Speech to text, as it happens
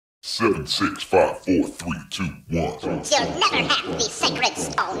7, 6, 5, 4, 3, 2, 1. You'll never have the sacred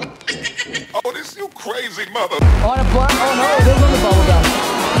stone. Oh, this you crazy mother. On a bar. Oh no, it is on the bubble gum.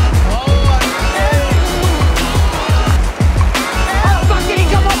 How the fuck did he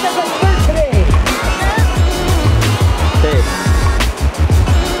come up as a third today?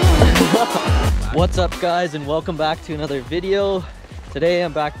 Hey. What's up, guys, and welcome back to another video. Today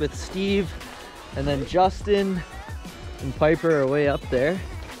I'm back with Steve, and then Justin and Piper are way up there.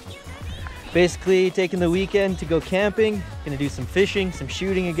 Basically taking the weekend to go camping, gonna do some fishing, some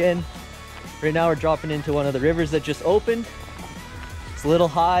shooting again. Right now we're dropping into one of the rivers that just opened. It's a little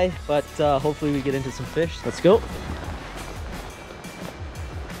high, but hopefully we get into some fish. Let's go.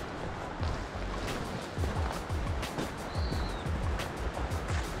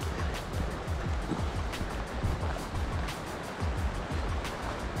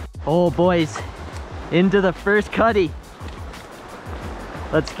 Oh boys, into the first cutty.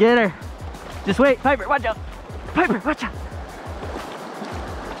 Let's get her. Just wait, Piper, watch out. Piper, watch out.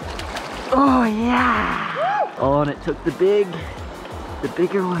 Oh yeah. Oh, and it took the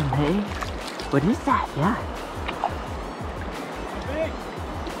bigger one, hey? What is that? Yeah. Big.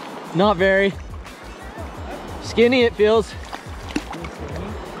 Not very. Skinny it feels.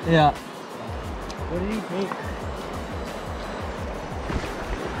 Yeah. What did he take?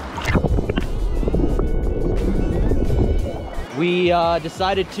 We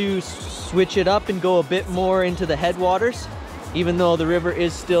decided to switch it up and go a bit more into the headwaters, even though the river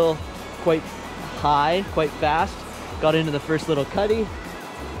is still quite high, quite fast. Got into the first little cutty,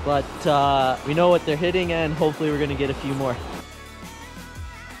 but we know what they're hitting, and hopefully we're gonna get a few more.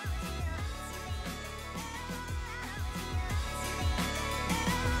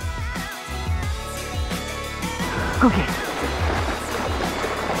 Okay.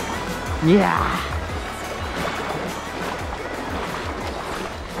 Yeah.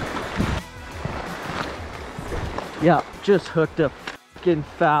 Yeah, just hooked a fucking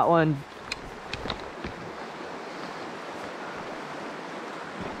fat one.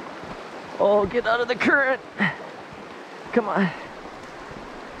 Oh, get out of the current. Come on.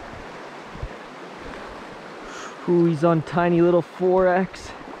 Ooh, he's on tiny little 4X.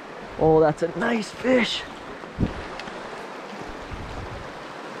 Oh, that's a nice fish.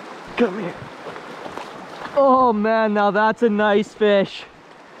 Come here. Oh man, now that's a nice fish.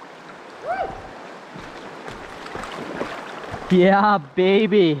 Yeah,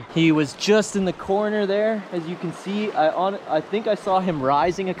 baby. He was just in the corner there, as you can see. I think I saw him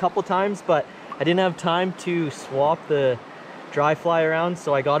rising a couple times, but I didn't have time to swap the dry fly around,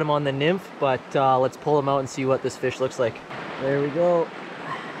 so I got him on the nymph, but let's pull him out and see what this fish looks like. There we go.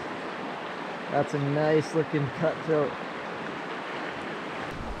 That's a nice looking cutthroat.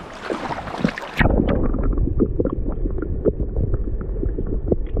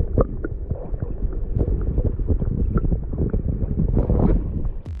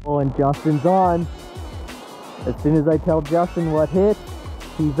 Oh, and Justin's on. As soon as I tell Justin what hit,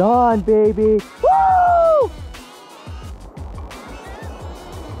 he's on, baby. Woo!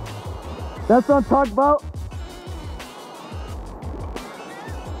 That's what I'm talking about.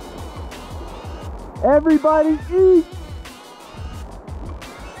 Everybody eat.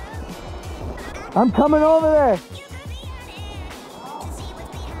 I'm coming over there.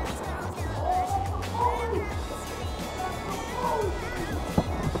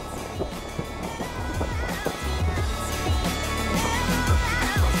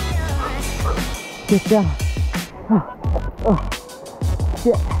 Get down. Oh,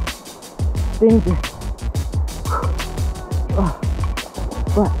 shit. Danger. Oh,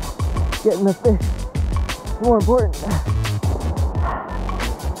 but getting the fish is more important.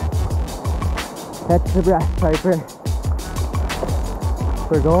 Catch the breath, Piper.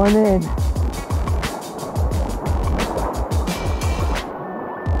 We're going in.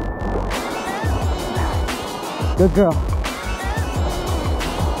 Good girl.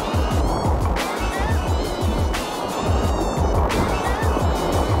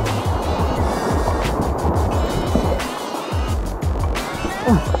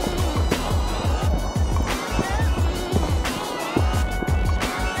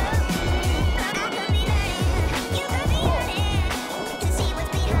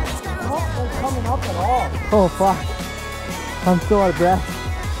 Oh fuck, I'm still out of breath.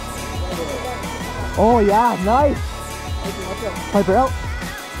 Oh yeah, nice. Piper out.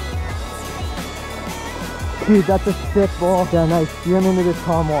 Dude, that's a sick ball. Yeah, nice. Steer him into this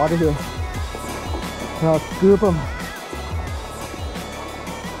calm water here. Now let's scoop him.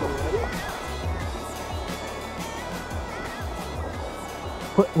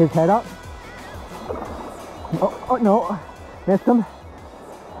 Put his head up. Oh no, missed him.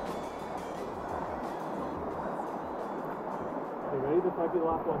 might be the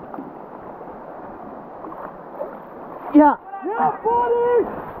last one. Yeah. Yeah, buddy!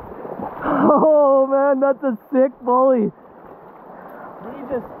 Oh man, that's a sick bully. He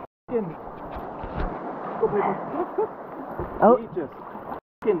just fucking... Go, baby. Oh. He just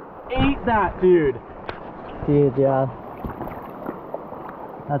fucking ate that, dude. Dude, yeah.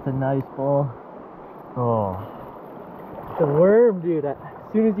 That's a nice bull. Oh. The worm, dude. As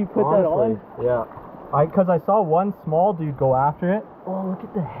soon as you put that on. Yeah. Because I saw one small dude go after it. Oh, look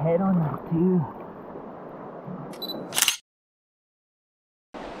at the head on that too.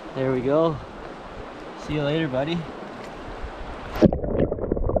 There we go. See you later, buddy.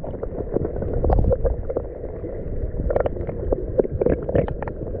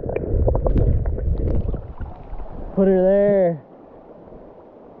 Put her there.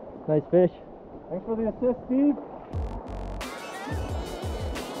 Nice fish. Thanks for the assist, Steve.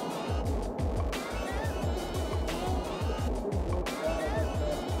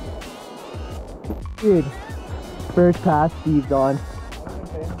 Dude, first pass Steve's on.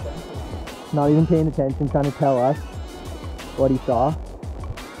 Not even paying attention, trying to tell us what he saw.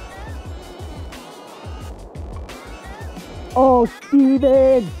 Oh,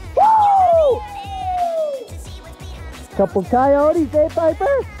 Steven! Woo! Couple coyotes, eh,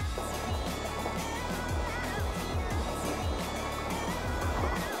 Piper?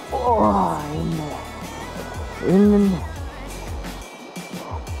 Oh, in there. In there.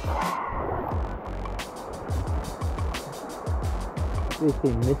 This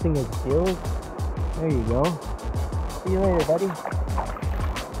thing missing his gills. There you go. See you later, buddy.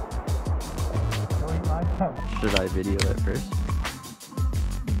 Should I video it first?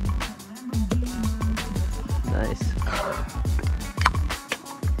 Nice.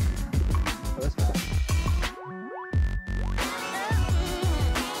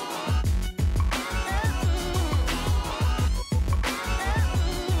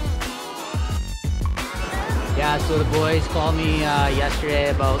 Yeah, so the boys called me yesterday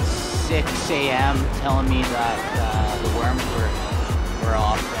about 6 a.m. telling me that the worms were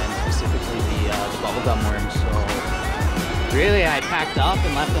off, and specifically the bubblegum worms. So really, I packed up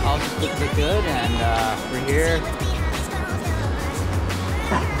and left the house as quick as I could, and we're here.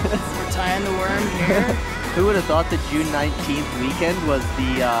 We're tying the worm here. Who would have thought the June 19th weekend was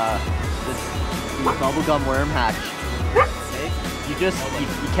the bubblegum worm hatch? You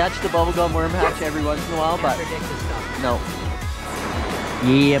catch the bubblegum worm hatch every once in a while, but no.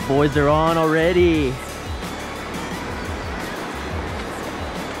 Yeah, boys are on already.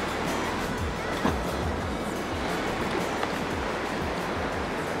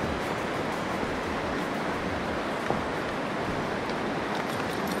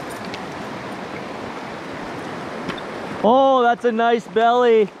 Oh, that's a nice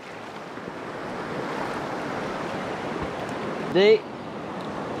belly.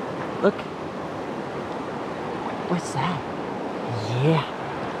 Look. What's that? Yeah.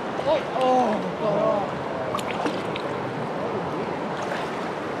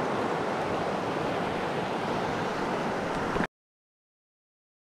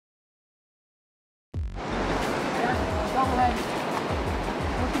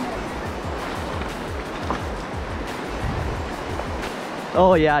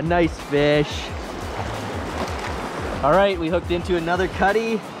 Oh yeah, nice fish. All right, we hooked into another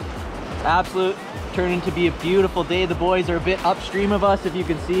cutty. Absolute, turning to be a beautiful day. The boys are a bit upstream of us, if you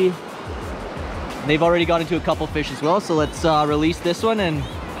can see. They've already got into a couple fish as well, so let's release this one and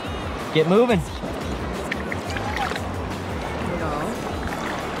get moving.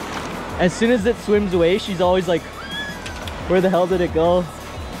 As soon as it swims away, she's always like, where the hell did it go?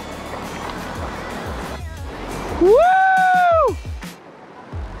 Woo!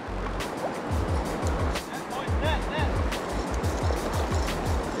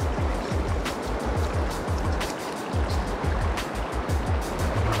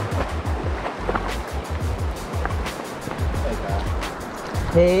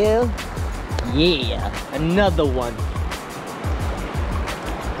 Hell yeah, another one.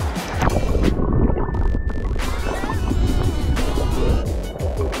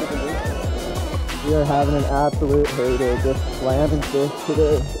 We are having an absolute heyday, just slamming fish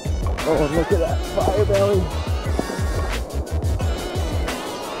today. Oh, and look at that fire belly.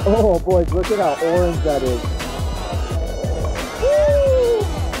 Oh boys, look at how orange that is. Woo!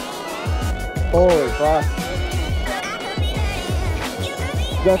 Holy fuck.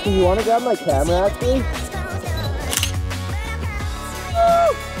 Justin, you want to grab my camera actually?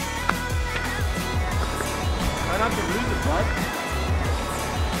 Try not to lose it, bud.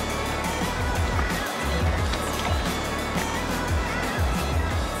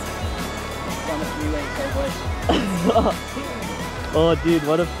 It's on the freeway, so boys. Oh, dude,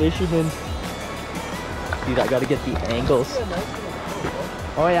 what a fisherman. Dude, I gotta get the angles.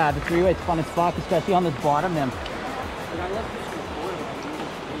 Oh yeah, the three-way's fun as fuck, especially on this bottom nymph.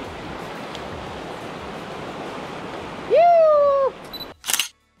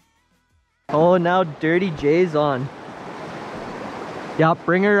 Oh, now Dirty J's on. Yeah,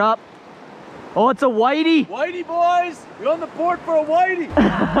 bring her up. Oh, it's a whitey. Whitey, boys! We're on the board for a whitey!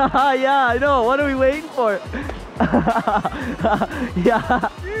 Yeah, I know. What are we waiting for? Yeah.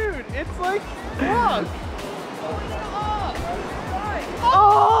 Dude, it's like, fuck!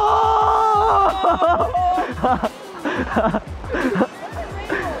 Oh!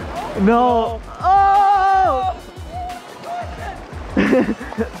 No. Oh!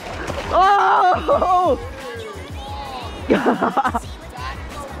 Oh!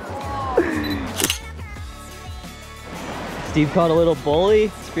 Steve caught a little bully.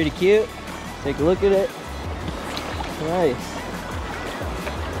 It's pretty cute. Take a look at it. Nice.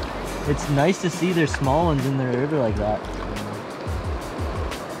 It's nice to see their small ones in the river like that.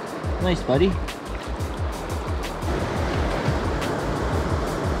 Nice, buddy.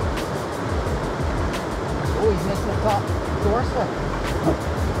 Oh, he's missing the top dorsal.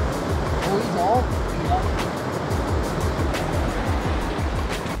 Oh, he's all.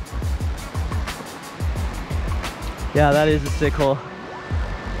 Yeah, that is a sick hole.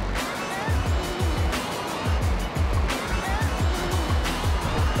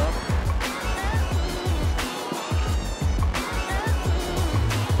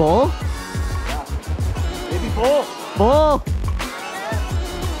 Bull? Yeah. Baby bull! Bull!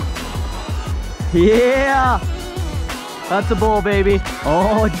 Yeah! That's a bull, baby.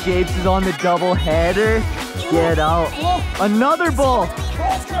 Oh, Japes is on the double header. Get out. Another bull!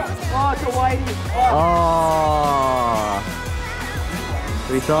 Oh, it's a whitey! Oh!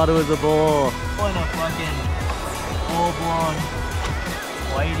 We thought it was a bull. What a fucking full-blown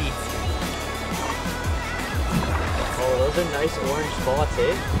whitey. Oh, those are nice orange spots,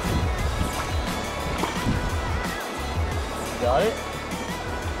 eh? Got it?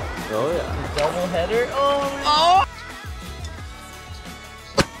 Oh yeah. Double header. Oh!